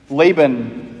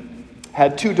Laban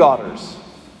had 2 daughters.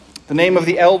 The name of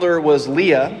the elder was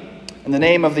Leah, and the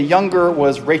name of the younger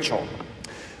was Rachel.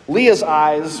 Leah's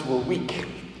eyes were weak,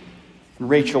 and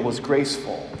Rachel was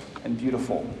graceful and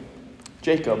beautiful.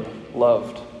 Jacob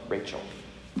loved Rachel.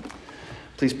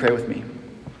 Please pray with me.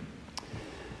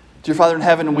 Dear Father in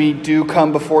heaven, we do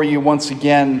come before you once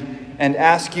again and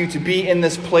ask you to be in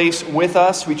this place with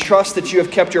us. We trust that you have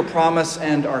kept your promise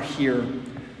and are here.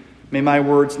 May my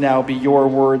words now be your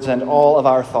words and all of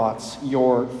our thoughts,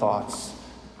 your thoughts.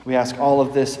 We ask all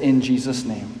of this in Jesus'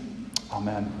 name.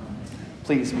 Amen.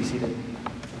 Please be seated.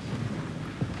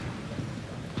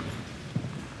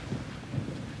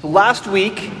 Last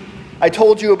week, I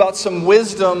told you about some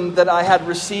wisdom that I had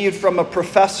received from a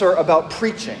professor about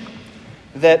preaching.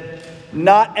 That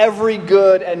not every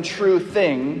good and true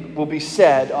thing will be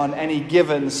said on any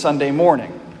given Sunday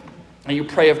morning. And you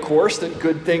pray, of course, that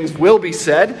good things will be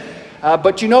said,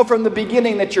 but you know from the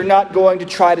beginning that you're not going to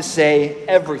try to say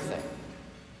everything.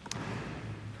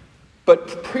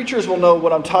 But preachers will know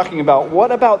what I'm talking about.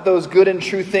 What about those good and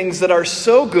true things that are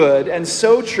so good and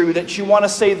so true that you want to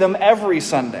say them every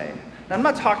Sunday? Now, I'm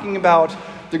not talking about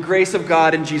the grace of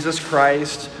God in Jesus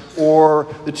Christ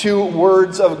or the 2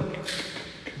 words of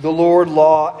the Lord,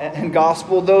 law, and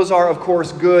gospel. Those are, of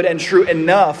course, good and true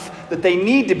enough that they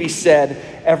need to be said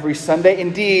every Sunday.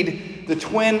 Indeed, the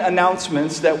twin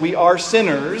announcements that we are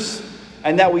sinners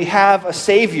and that we have a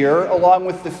Savior, along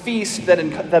with the feast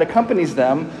that accompanies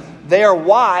them, they are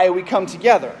why we come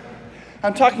together.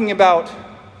 I'm talking about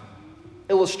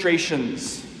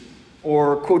illustrations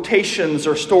or quotations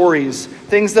or stories,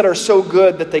 things that are so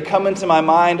good that they come into my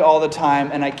mind all the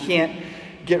time and I can't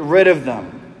get rid of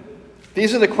them.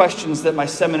 These are the questions that my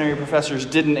seminary professors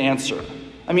didn't answer.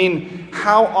 I mean,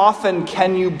 how often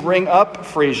can you bring up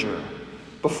Fraser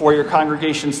before your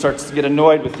congregation starts to get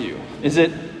annoyed with you? Is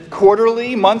it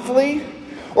quarterly, monthly?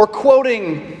 Or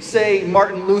quoting, say,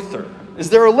 Martin Luther? Is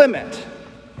there a limit?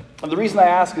 And the reason I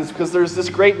ask is because there's this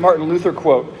great Martin Luther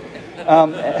quote,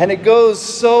 and it goes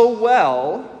so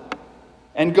well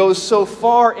and goes so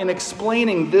far in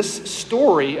explaining this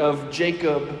story of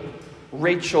Jacob,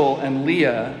 Rachel, and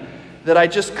Leah that I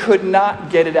just could not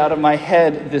get it out of my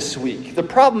head this week. The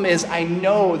problem is I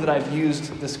know that I've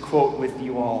used this quote with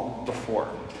you all before,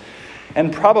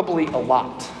 and probably a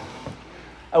lot.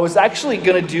 I was actually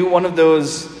going to do one of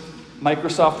those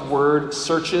Microsoft Word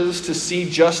searches to see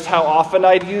just how often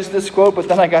I'd use this quote, but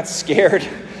then I got scared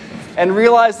and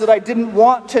realized that I didn't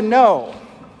want to know.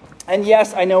 And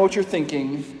yes, I know what you're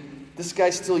thinking. This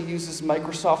guy still uses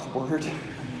Microsoft Word.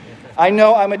 I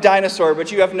know I'm a dinosaur,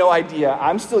 but you have no idea.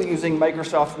 I'm still using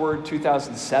Microsoft Word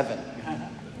 2007.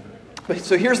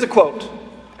 So here's the quote,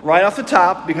 right off the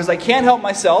top, because I can't help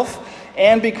myself,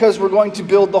 and because we're going to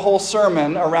build the whole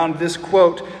sermon around this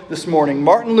quote this morning.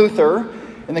 Martin Luther,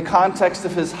 in the context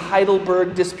of his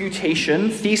Heidelberg Disputation,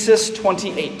 Thesis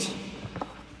 28.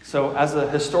 So as a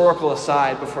historical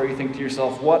aside, before you think to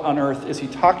yourself, what on earth is he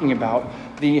talking about?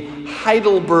 The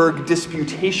Heidelberg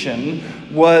Disputation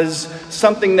was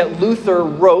something that Luther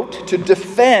wrote to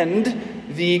defend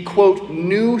the, quote,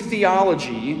 new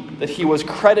theology that he was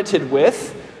credited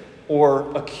with,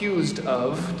 or accused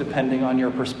of, depending on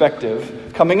your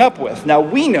perspective, coming up with. Now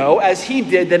we know, as he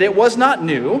did, that it was not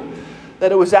new,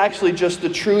 that it was actually just the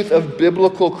truth of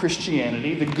biblical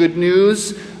Christianity, the good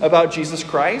news about Jesus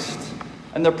Christ,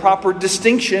 and the proper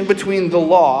distinction between the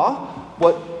law,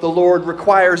 what the Lord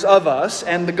requires of us,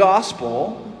 and the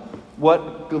gospel,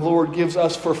 what the Lord gives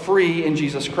us for free in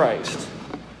Jesus Christ.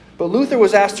 But Luther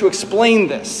was asked to explain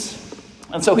this.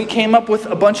 And so he came up with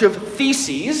a bunch of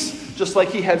theses, just like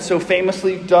he had so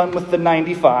famously done with the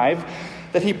 95,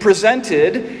 that he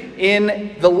presented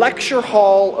in the lecture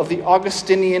hall of the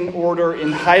Augustinian order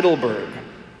in Heidelberg,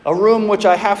 a room which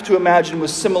I have to imagine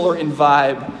was similar in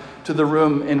vibe to the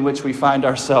room in which we find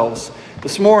ourselves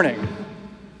this morning.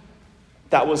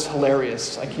 That was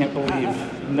hilarious. I can't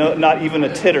believe. No, not even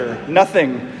a titter.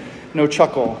 Nothing. No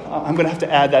chuckle. I'm going to have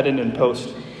to add that in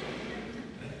post.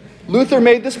 Luther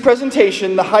made this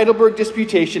presentation, the Heidelberg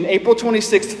Disputation, April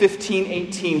 26,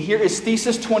 1518. Here is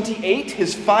Thesis 28,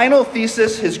 his final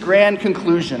thesis, his grand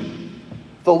conclusion.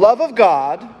 The love of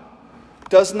God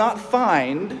does not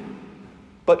find,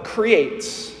 but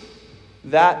creates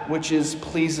that which is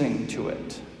pleasing to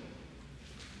it.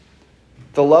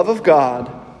 The love of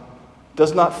God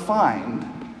does not find,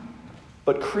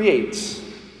 but creates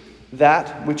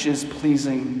that which is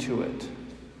pleasing to it.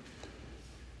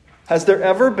 Has there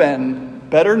ever been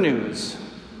better news,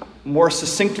 more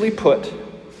succinctly put,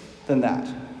 than that?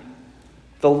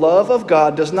 The love of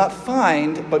God does not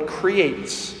find, but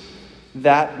creates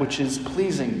that which is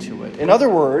pleasing to it. In other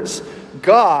words,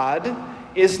 God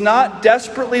is not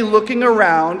desperately looking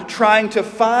around trying to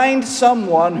find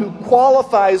someone who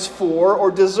qualifies for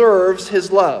or deserves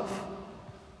his love.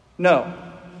 No.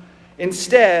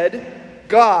 Instead,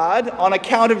 God, on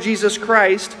account of Jesus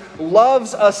Christ,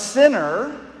 loves a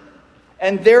sinner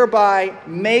and thereby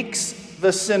makes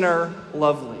the sinner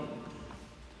lovely.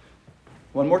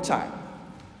 One more time.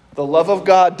 The love of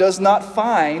God does not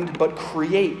find, but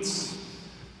creates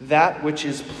that which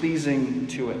is pleasing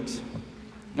to it.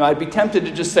 Now, I'd be tempted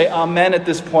to just say amen at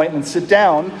this point and sit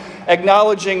down,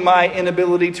 acknowledging my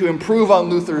inability to improve on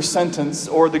Luther's sentence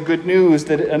or the good news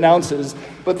that it announces.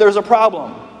 But there's a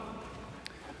problem.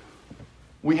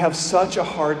 We have such a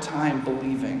hard time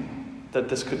believing that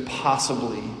this could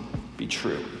possibly be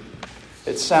true.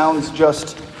 It sounds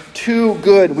just too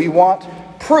good. We want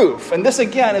proof. And this,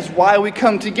 again, is why we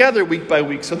come together week by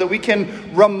week, so that we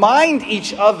can remind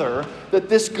each other that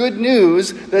this good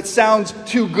news that sounds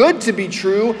too good to be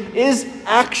true is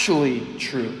actually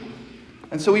true.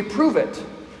 And so we prove it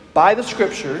by the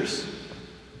Scriptures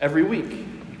every week.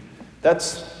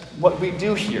 That's what we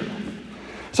do here.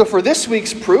 So for this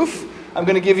week's proof, I'm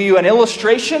going to give you an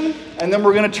illustration, and then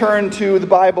we're going to turn to the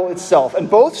Bible itself. And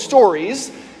both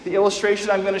stories, the illustration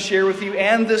I'm going to share with you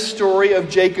and this story of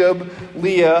Jacob,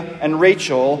 Leah, and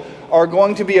Rachel, are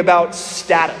going to be about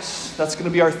status. That's going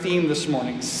to be our theme this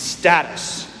morning,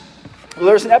 status. Well,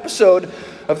 there's an episode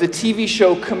of the TV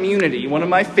show Community, one of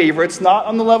my favorites, not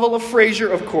on the level of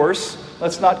Frasier, of course.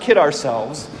 Let's not kid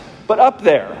ourselves, but up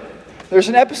there. There's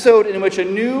an episode in which a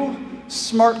new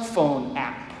smartphone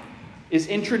app is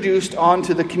introduced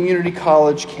onto the community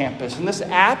college campus. And this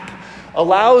app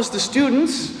allows the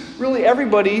students, really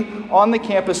everybody on the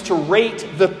campus, to rate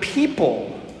the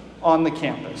people on the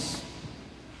campus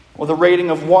with a rating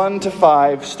of 1 to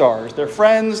 5 stars. Their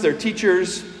friends, their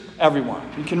teachers, everyone.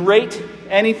 You can rate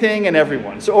anything and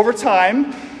everyone. So over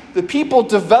time, the people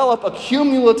develop a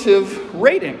cumulative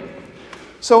rating.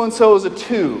 So-and-so is a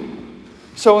 2.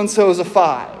 So-and-so is a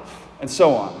 5. And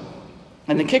so on.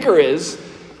 And the kicker is,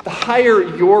 the higher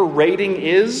your rating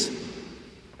is,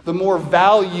 the more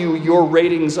value your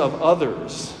ratings of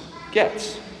others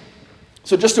gets.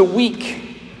 So just a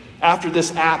week after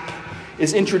this app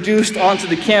is introduced onto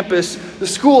the campus, the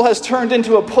school has turned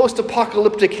into a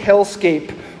post-apocalyptic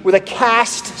hellscape with a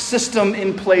caste system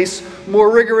in place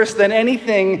more rigorous than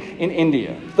anything in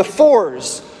India. The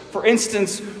 4s, for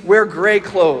instance, wear gray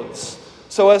clothes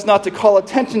so as not to call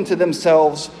attention to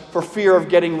themselves for fear of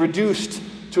getting reduced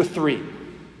to a 3.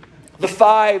 The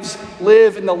 5s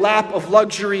live in the lap of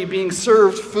luxury, being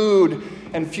served food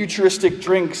and futuristic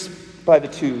drinks by the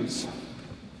 2s.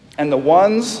 And the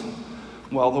 1s,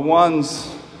 well, the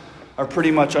 1s are pretty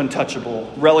much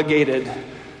untouchable, relegated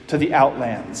to the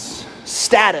outlands.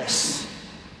 Status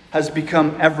has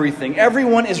become everything.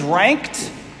 Everyone is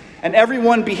ranked, and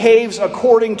everyone behaves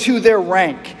according to their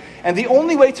rank. And the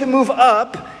only way to move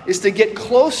up is to get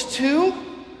close to,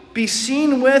 be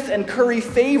seen with, and curry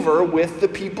favor with the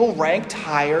people ranked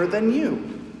higher than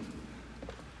you.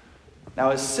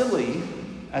 Now, as silly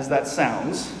as that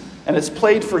sounds, and it's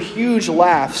played for huge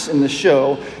laughs in the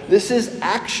show, this is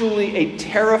actually a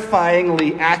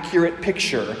terrifyingly accurate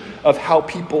picture of how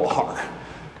people are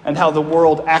and how the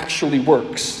world actually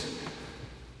works.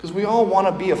 Because we all want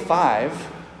to be a 5,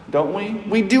 don't we?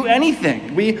 We do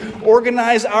anything. We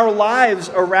organize our lives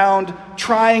around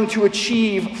trying to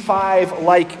achieve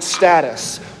 5-like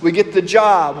status. We get the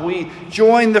job. We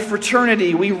join the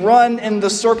fraternity. We run in the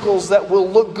circles that will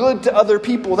look good to other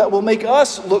people, that will make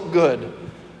us look good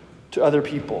to other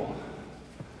people.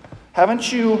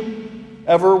 Haven't you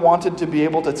ever wanted to be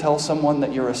able to tell someone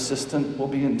that your assistant will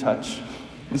be in touch?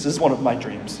 This is one of my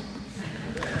dreams.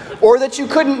 Or that you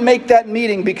couldn't make that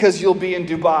meeting because you'll be in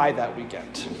Dubai that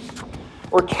weekend.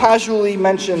 Or casually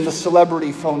mention the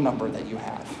celebrity phone number that you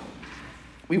have.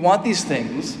 We want these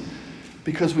things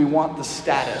because we want the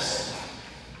status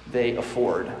they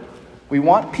afford. We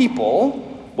want people,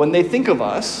 when they think of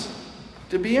us,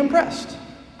 to be impressed.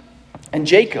 And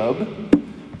Jacob,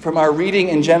 from our reading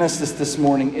in Genesis this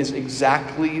morning, is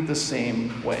exactly the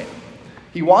same way.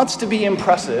 He wants to be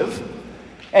impressive,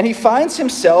 and he finds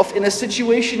himself in a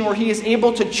situation where he is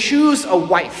able to choose a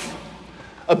wife,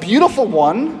 a beautiful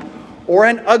one or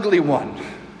an ugly one.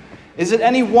 Is it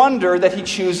any wonder that he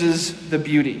chooses the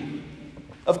beauty?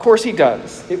 Of course he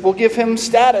does. It will give him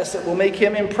status. It will make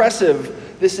him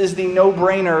impressive. This is the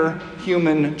no-brainer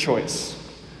human choice.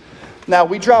 Now,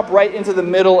 we drop right into the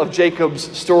middle of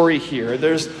Jacob's story here.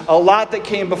 There's a lot that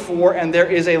came before, and there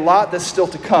is a lot that's still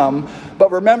to come.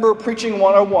 But remember, Preaching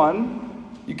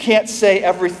 101, you can't say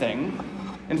everything.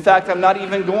 In fact, I'm not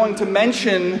even going to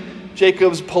mention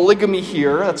Jacob's polygamy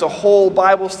here. That's a whole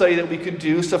Bible study that we could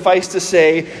do. Suffice to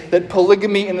say that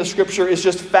polygamy in the Scripture is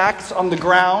just facts on the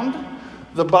ground.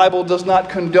 The Bible does not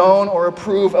condone or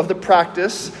approve of the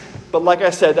practice. But like I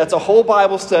said, that's a whole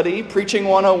Bible study, Preaching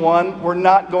 101. We're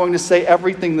not going to say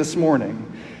everything this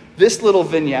morning. This little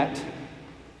vignette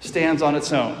stands on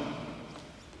its own.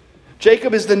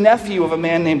 Jacob is the nephew of a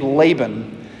man named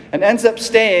Laban and ends up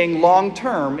staying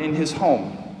long-term in his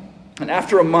home. And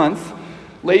after a month,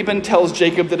 Laban tells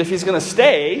Jacob that if he's going to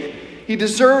stay, he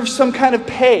deserves some kind of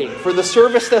pay for the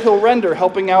service that he'll render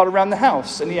helping out around the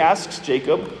house. And he asks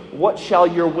Jacob, "What shall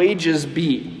your wages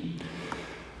be?"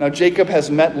 Now, Jacob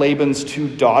has met Laban's 2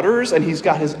 daughters, and he's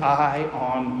got his eye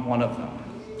on one of them.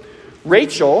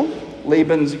 Rachel,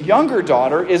 Laban's younger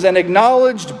daughter, is an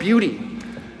acknowledged beauty,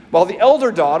 while the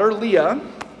elder daughter, Leah,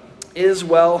 is,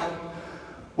 well,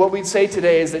 what we'd say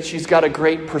today is that she's got a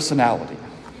great personality.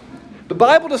 The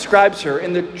Bible describes her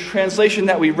in the translation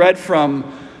that we read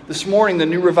from this morning, the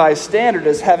New Revised Standard,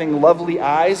 as having lovely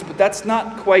eyes, but that's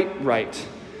not quite right.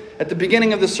 At the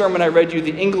beginning of the sermon, I read you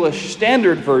the English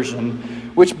Standard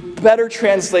Version, which better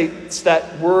translates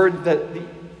that word that the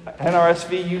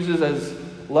NRSV uses as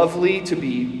lovely to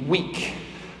be weak.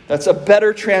 That's a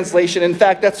better translation. In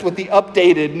fact, that's what the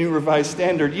updated New Revised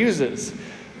Standard uses.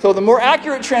 So the more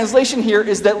accurate translation here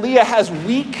is that Leah has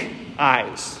weak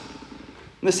eyes.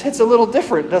 This hits a little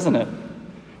different, doesn't it?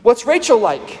 What's Rachel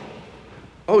like?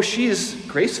 Oh, she's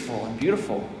graceful and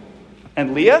beautiful.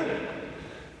 And Leah?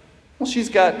 Well, she's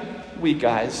got weak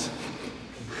eyes.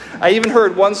 I even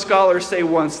heard one scholar say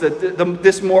once that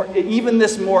this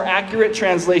more accurate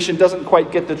translation doesn't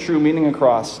quite get the true meaning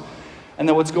across. And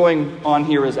that what's going on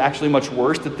here is actually much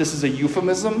worse, that this is a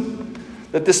euphemism.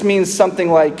 That this means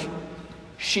something like,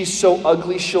 she's so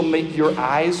ugly she'll make your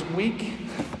eyes weak.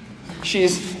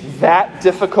 She's that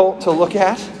difficult to look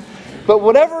at. But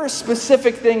whatever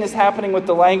specific thing is happening with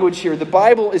the language here, the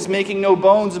Bible is making no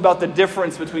bones about the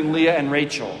difference between Leah and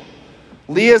Rachel.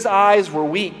 Leah's eyes were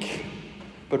weak,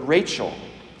 but Rachel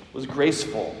was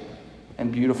graceful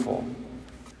and beautiful.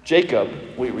 Jacob,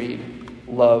 we read,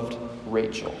 loved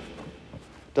Rachel.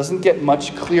 Doesn't get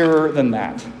much clearer than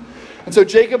that. And so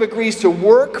Jacob agrees to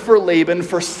work for Laban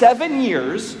for 7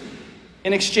 years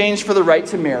in exchange for the right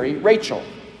to marry Rachel.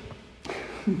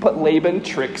 But Laban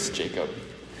tricks Jacob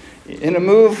in a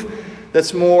move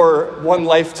that's more one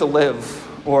life to live,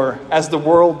 or as the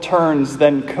world turns,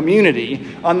 then community.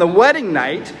 On the wedding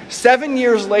night, 7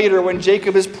 years later, when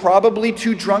Jacob is probably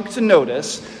too drunk to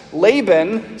notice,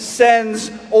 Laban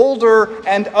sends older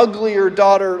and uglier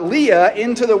daughter Leah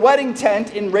into the wedding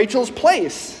tent in Rachel's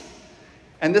place.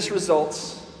 And this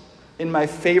results in my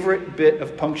favorite bit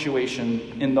of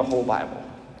punctuation in the whole Bible.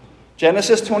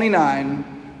 Genesis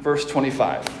 29, verse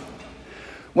 25.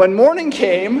 When morning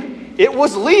came, it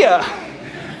was Leah!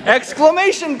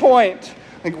 Exclamation point!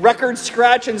 Like record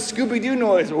scratch and Scooby-Doo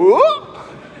noise. Whoop!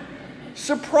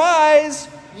 Surprise!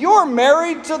 You're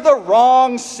married to the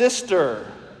wrong sister.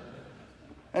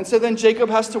 And so then Jacob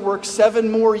has to work 7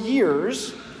 more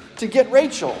years to get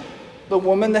Rachel, the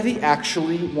woman that he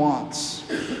actually wants.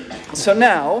 So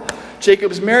now,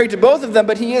 Jacob's married to both of them,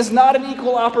 but he is not an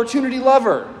equal opportunity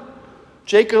lover.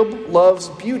 Jacob loves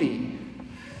beauty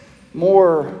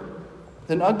more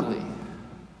than ugly.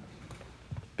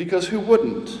 Because who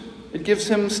wouldn't? It gives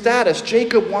him status.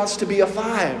 Jacob wants to be a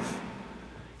 5.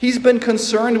 He's been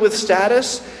concerned with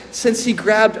status since he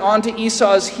grabbed onto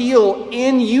Esau's heel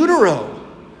in utero.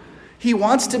 He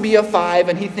wants to be a 5,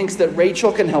 and he thinks that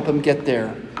Rachel can help him get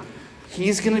there.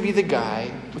 He's going to be the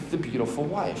guy with the beautiful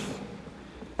wife.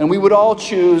 And we would all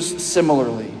choose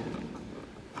similarly.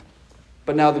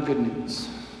 But now the good news.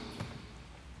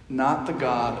 Not the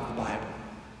God of the Bible.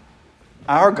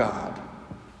 Our God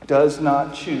does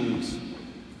not choose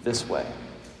this way.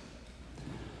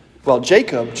 While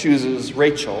Jacob chooses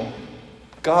Rachel,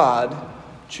 God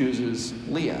chooses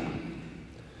Leah.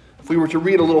 If we were to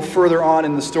read a little further on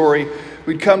in the story,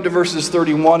 we'd come to verses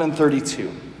 31 and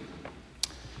 32.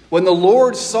 When the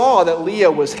Lord saw that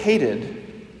Leah was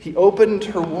hated, he opened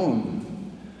her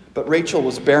womb, but Rachel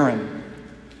was barren.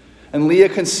 And Leah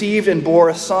conceived and bore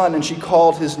a son, and she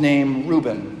called his name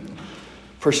Reuben.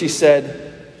 For she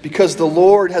said, because the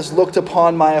Lord has looked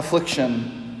upon my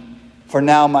affliction, for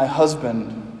now my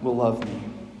husband will love me.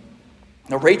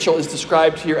 Now Rachel is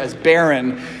described here as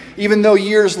barren. Even though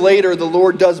years later the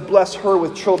Lord does bless her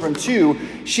with children too,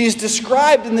 she's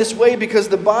described in this way because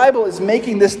the Bible is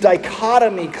making this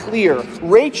dichotomy clear.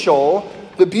 Rachel,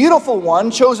 the beautiful one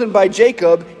chosen by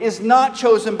Jacob, is not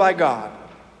chosen by God.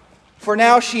 For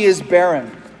now she is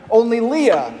barren. Only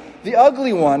Leah, the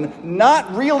ugly one,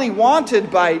 not really wanted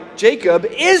by Jacob,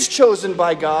 is chosen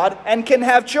by God and can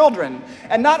have children.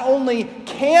 And not only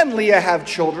can Leah have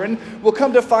children, we'll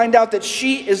come to find out that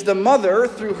she is the mother,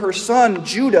 through her son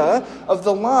Judah, of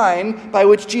the line by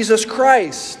which Jesus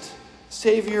Christ,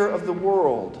 Savior of the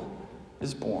world,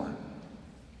 is born.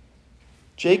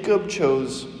 Jacob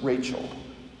chose Rachel,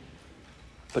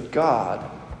 but God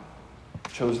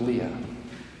chose Leah.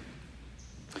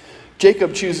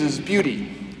 Jacob chooses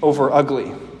beauty over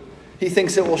ugly. He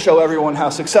thinks it will show everyone how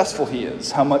successful he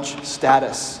is, how much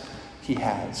status he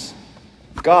has.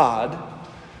 God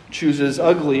chooses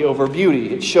ugly over beauty.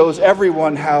 It shows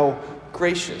everyone how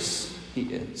gracious he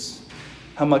is,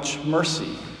 how much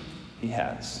mercy he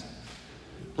has.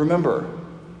 Remember,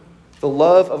 the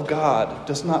love of God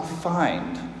does not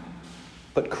find,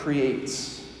 but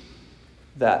creates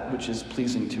that which is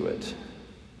pleasing to it.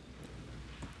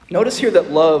 Notice here that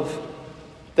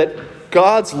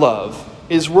God's love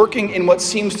is working in what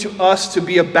seems to us to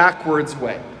be a backwards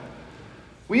way.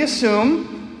 We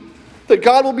assume that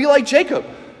God will be like Jacob,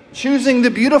 choosing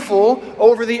the beautiful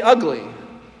over the ugly,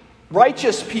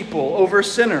 righteous people over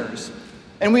sinners.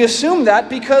 And we assume that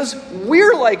because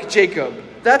we're like Jacob.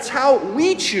 That's how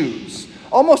we choose.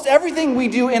 Almost everything we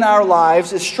do in our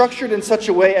lives is structured in such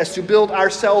a way as to build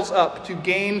ourselves up, to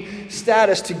gain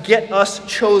status, to get us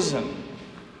chosen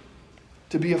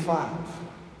to be a 5.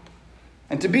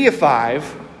 And to be a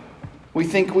 5, we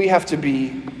think we have to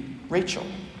be Rachel.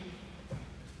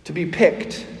 To be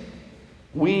picked,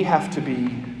 we have to be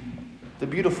the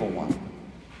beautiful one.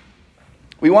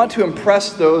 We want to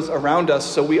impress those around us,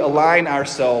 so we align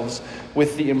ourselves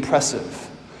with the impressive.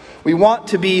 We want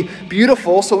to be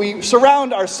beautiful, so we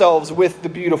surround ourselves with the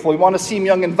beautiful. We want to seem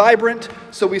young and vibrant,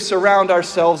 so we surround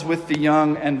ourselves with the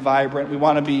young and vibrant. We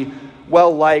want to be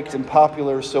well-liked and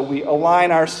popular, so we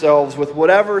align ourselves with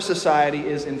whatever society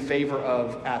is in favor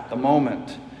of at the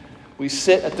moment. We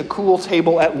sit at the cool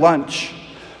table at lunch.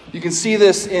 You can see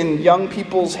this in young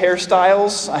people's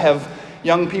hairstyles. I have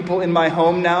young people in my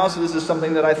home now, so this is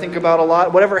something that I think about a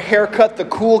lot. Whatever haircut the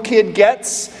cool kid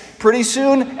gets, pretty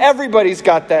soon everybody's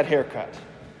got that haircut.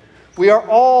 We are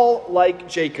all like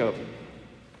Jacob.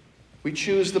 We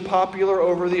choose the popular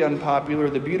over the unpopular,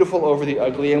 the beautiful over the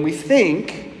ugly, and we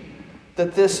think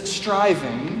that this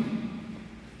striving,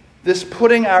 this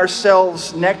putting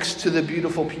ourselves next to the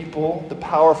beautiful people, the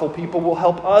powerful people, will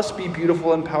help us be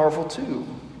beautiful and powerful too.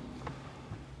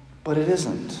 But it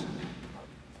isn't.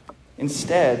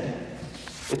 Instead,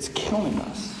 it's killing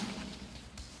us.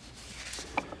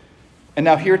 And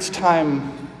now here it's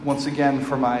time, once again,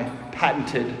 for my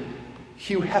patented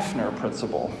Hugh Hefner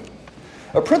principle.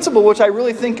 A principle which I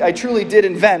really think I truly did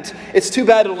invent. It's too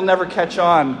bad it'll never catch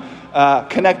on,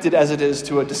 connected as it is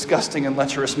to a disgusting and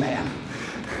lecherous man.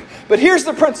 But here's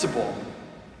the principle.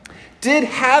 Did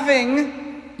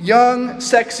having young,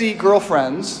 sexy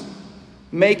girlfriends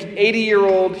make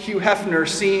 80-year-old Hugh Hefner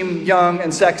seem young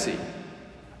and sexy?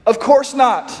 Of course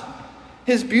not.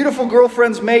 His beautiful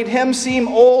girlfriends made him seem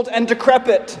old and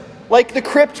decrepit, like the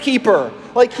crypt keeper,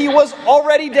 like he was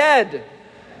already dead.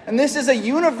 And this is a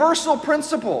universal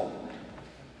principle.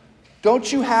 Don't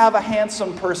you have a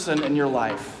handsome person in your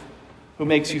life who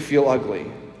makes you feel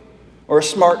ugly? Or a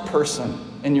smart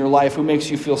person in your life who makes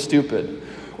you feel stupid?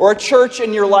 Or a church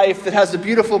in your life that has a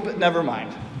beautiful, but never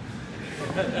mind.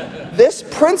 This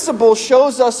principle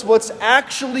shows us what's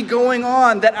actually going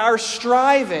on, that our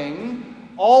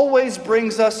striving always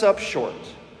brings us up short.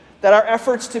 That our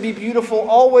efforts to be beautiful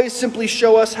always simply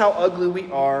show us how ugly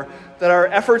we are. That our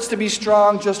efforts to be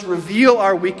strong just reveal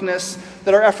our weakness.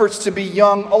 That our efforts to be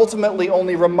young ultimately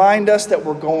only remind us that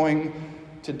we're going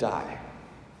to die.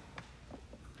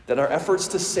 That our efforts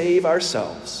to save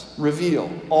ourselves reveal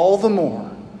all the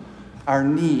more our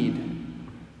need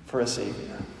for a Savior.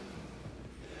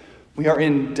 We are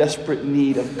in desperate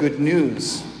need of good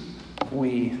news,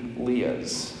 we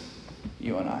Leahs,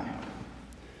 you and I.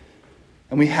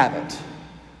 And we have it.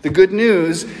 The good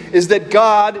news is that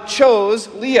God chose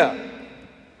Leah.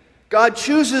 God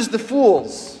chooses the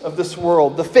fools of this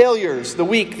world, the failures, the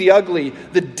weak, the ugly,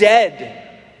 the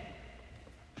dead.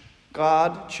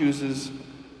 God chooses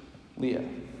Leah.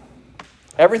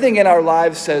 Everything in our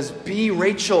lives says, be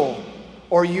Rachel,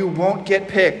 or you won't get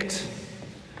picked.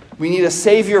 We need a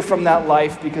Savior from that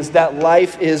life because that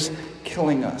life is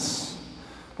killing us.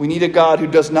 We need a God who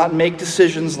does not make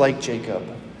decisions like Jacob,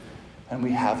 and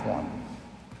we have one.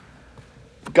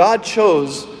 God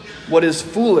chose what is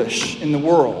foolish in the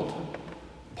world,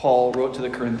 Paul wrote to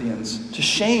the Corinthians, to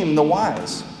shame the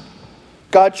wise.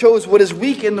 God chose what is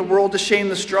weak in the world to shame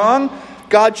the strong.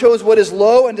 God chose what is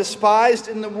low and despised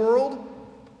in the world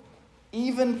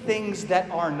even things that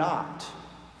are not,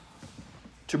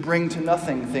 to bring to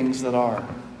nothing things that are,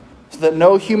 so that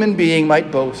no human being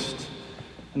might boast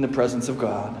in the presence of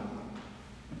God.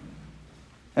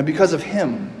 And because of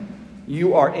him,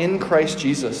 you are in Christ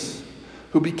Jesus,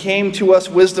 who became to us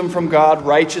wisdom from God,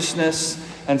 righteousness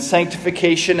and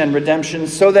sanctification and redemption,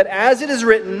 so that as it is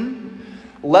written,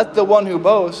 let the one who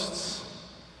boasts,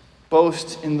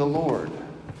 boast in the Lord.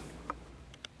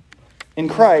 In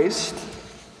Christ,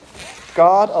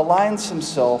 God aligns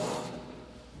himself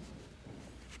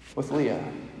with Leah,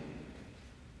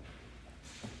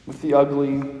 with the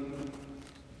ugly,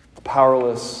 the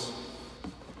powerless,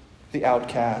 the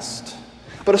outcast.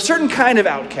 But a certain kind of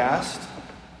outcast,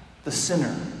 the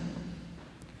sinner,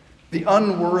 the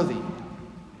unworthy.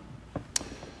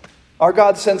 Our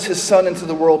God sends his Son into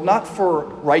the world not for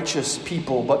righteous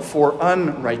people, but for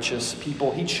unrighteous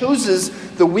people. He chooses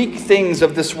the weak things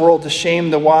of this world to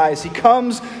shame the wise. He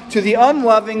comes to the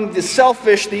unloving, the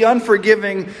selfish, the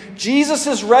unforgiving.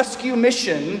 Jesus' rescue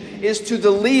mission is to the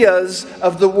Leahs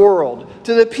of the world,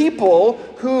 to the people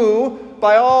who,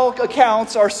 by all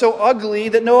accounts, are so ugly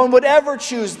that no one would ever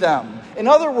choose them. In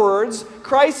other words,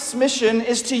 Christ's mission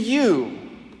is to you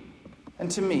and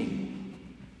to me.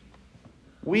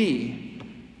 We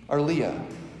are Leah.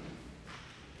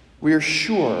 We are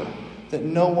sure that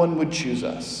no one would choose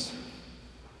us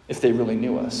if they really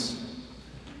knew us,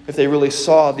 if they really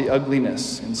saw the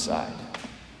ugliness inside.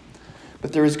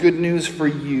 But there is good news for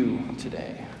you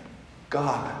today.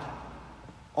 God,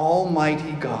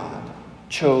 Almighty God,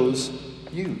 chose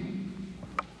you.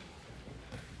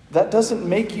 That doesn't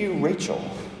make you Rachel.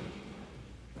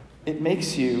 It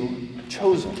makes you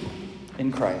chosen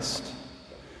in Christ.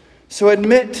 So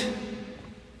admit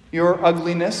your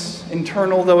ugliness,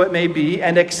 internal though it may be,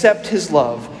 and accept his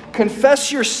love.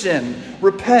 Confess your sin,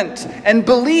 repent, and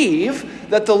believe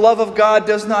that the love of God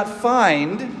does not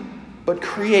find, but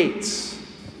creates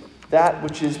that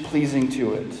which is pleasing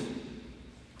to it.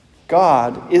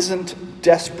 God isn't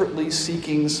desperately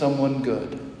seeking someone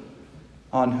good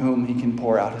on whom he can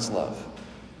pour out his love.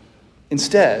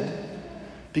 Instead,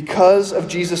 because of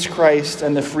Jesus Christ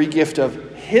and the free gift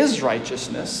of his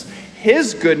righteousness,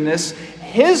 his goodness,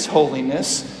 his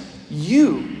holiness,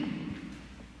 you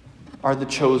are the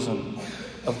chosen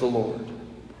of the Lord.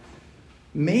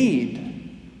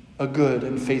 Made a good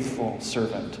and faithful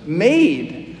servant.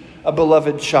 Made a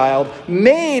beloved child.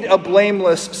 Made a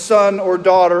blameless son or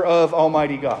daughter of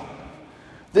Almighty God.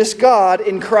 This God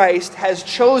in Christ has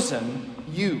chosen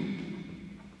you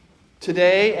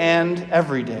today and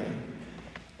every day.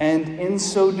 And in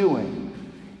so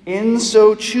doing, in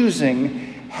so choosing,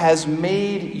 has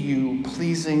made you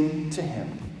pleasing to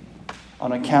him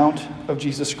on account of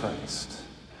Jesus Christ.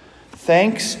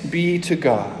 Thanks be to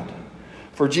God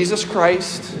for Jesus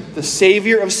Christ, the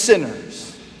Savior of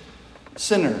sinners,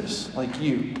 sinners like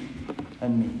you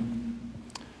and me.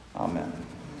 Amen.